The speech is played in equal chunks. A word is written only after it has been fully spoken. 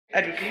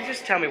Edward, can you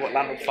just tell me what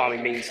landlord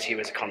farming means to you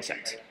as a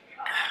concept?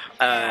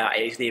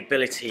 It is the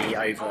ability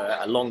over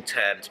a long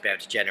term to be able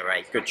to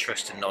generate good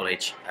trust and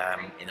knowledge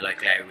in the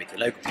local area with the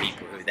local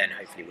people who then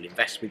hopefully will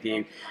invest with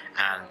you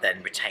and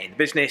then retain the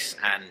business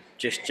and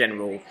just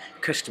general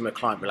customer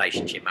client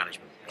relationship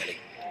management really.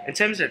 In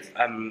terms of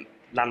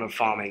landlord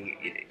farming,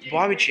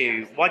 why do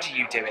you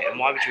do it, and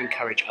why would you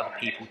encourage other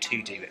people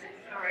to do it?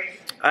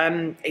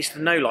 It's the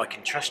know, like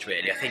and trust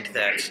really. I think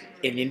that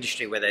in the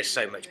industry where there's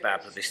so much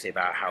bad publicity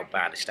about how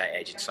bad estate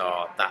agents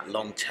are, that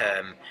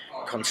long-term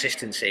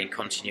consistency and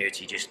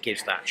continuity just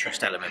gives that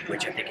trust element,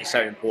 which I think is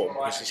so important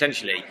because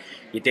essentially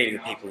you're dealing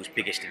with people's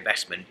biggest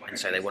investment, and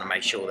so they want to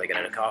make sure they're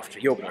going to look after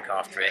it, you're going to look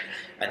after it,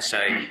 and so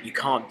you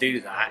can't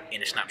do that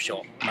in a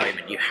snapshot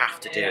moment. You have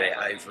to do it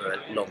over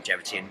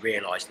longevity and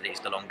realise that it's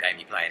the long game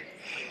you're playing.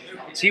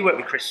 So you work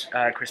with Chris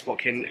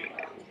Watkin.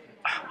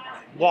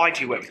 Why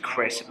do you work with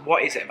Chris?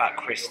 What is it about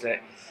Chris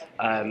that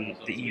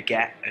you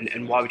get,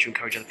 and why would you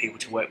encourage other people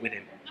to work with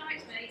him?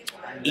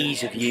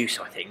 Ease of use,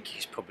 I think,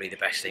 is probably the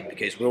best thing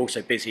because we're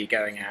also busy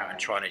going out and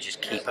trying to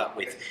just keep up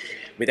with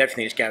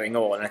everything that's going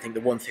on. And I think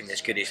the one thing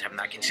that's good is having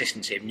that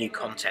consistency of new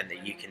content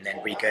that you can then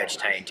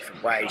regurgitate in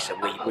different ways. So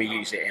we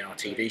use it in our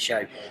TV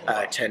show,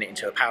 turn it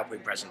into a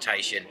PowerPoint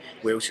presentation.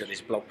 We also there's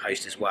a blog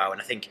post as well.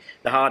 And I think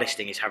the hardest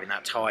thing is having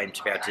that time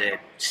to be able to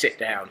sit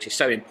down. It's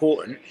so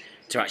important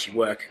to actually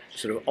work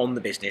sort of on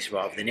the business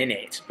rather than in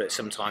it, but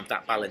sometimes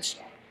that balance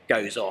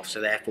goes off, so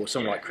therefore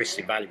someone like Chris is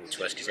invaluable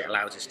to us because it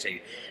allows us to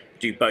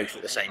do both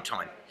at the same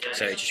time,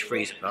 so it just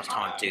frees up our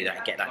time to do that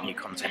and get that new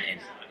content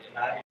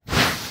in.